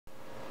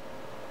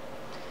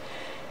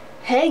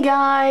Hey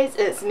guys,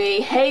 it's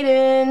me,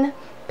 Hayden,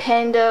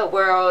 Panda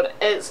World.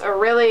 It's a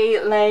really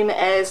lame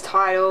ass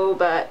title,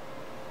 but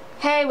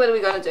hey, what are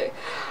we gonna do?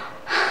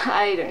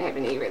 I don't have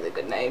any really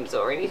good names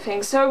or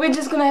anything, so we're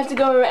just gonna have to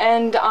go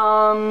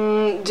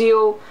and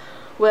deal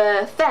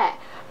with that.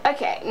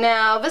 Okay,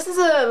 now this is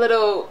a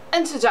little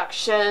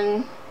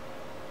introduction,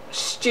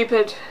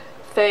 stupid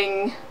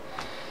thing,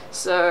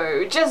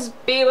 so just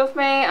bear with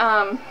me.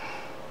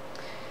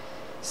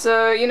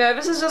 So, you know,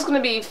 this is just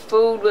gonna be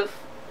filled with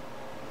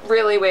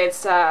really weird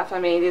stuff. I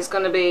mean, there's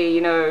gonna be,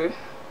 you know,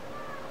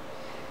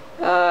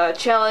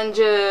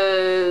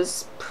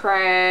 challenges,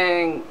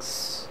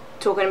 pranks,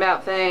 talking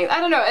about things. I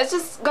don't know, it's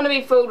just gonna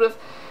be filled with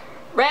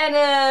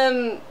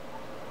random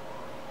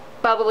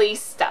bubbly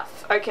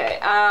stuff. Okay,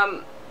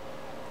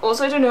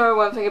 also to know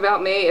one thing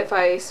about me, if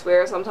I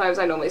swear sometimes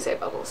I normally say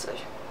bubble, so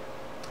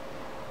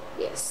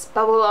yes,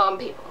 bubble on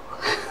people.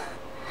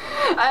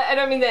 I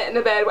don't mean that in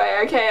a bad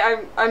way, okay?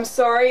 I'm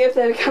sorry if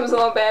that comes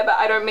along bad, but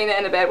I don't mean it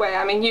in a bad way.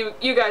 I mean,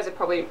 you guys are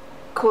probably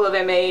cooler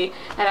than me,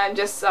 and I'm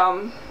just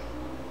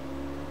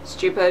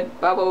stupid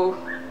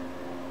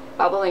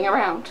bubbling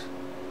around.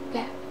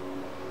 Yeah.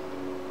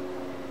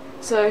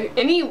 So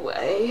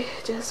anyway,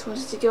 just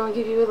wanted to go and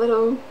give you a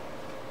little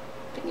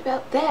thing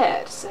about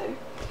that. So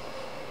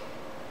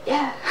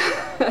yeah.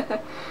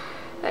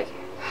 Okay.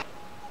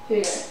 Here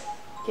you go.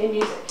 Get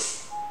music.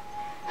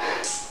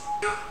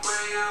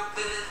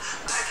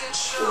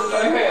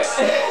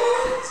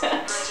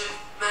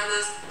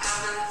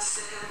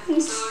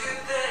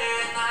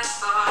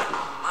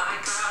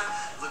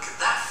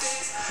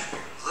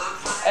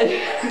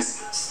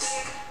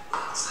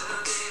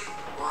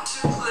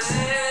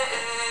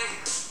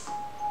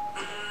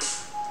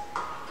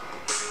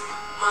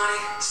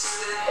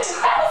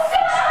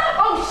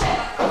 Oh shit!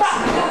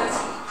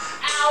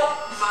 Ow!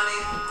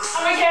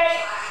 I'm okay.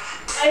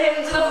 I hit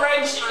into the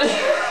fridge.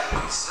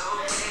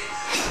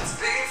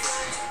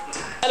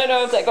 I don't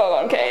know if that got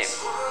on okay.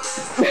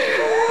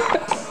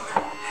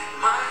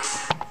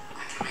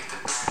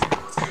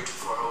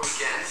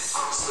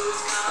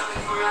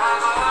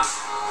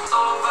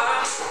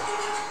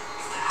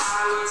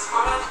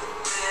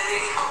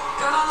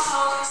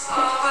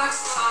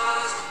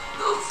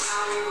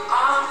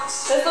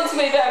 This looks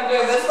me that I'm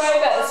doing this way,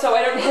 but so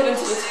I don't hit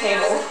into the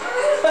table.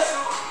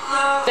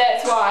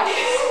 That's why.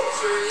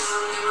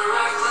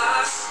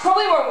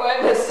 Probably won't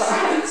work this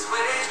time.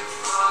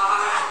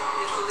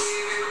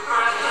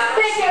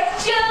 Pick up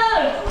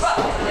jump!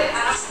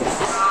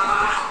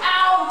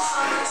 Ow!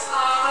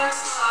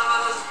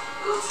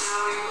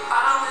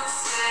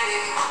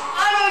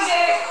 I'm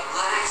okay.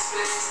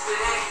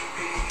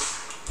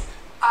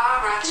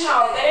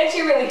 No, that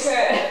actually really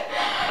hurt.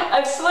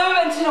 I flew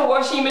into the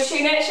washing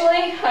machine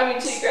actually. I mean,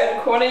 to grab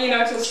a corner, you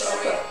know, to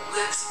stop it.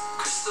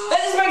 That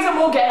just makes it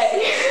more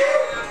gay.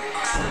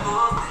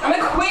 I'm a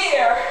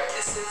queer.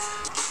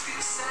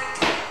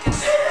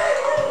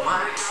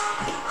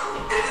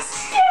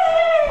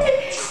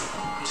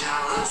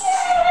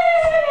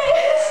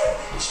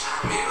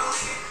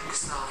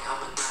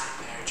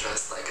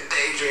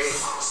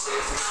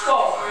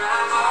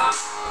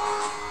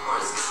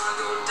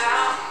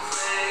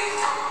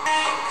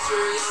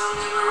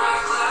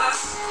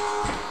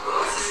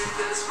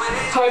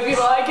 Hope you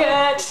like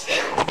it.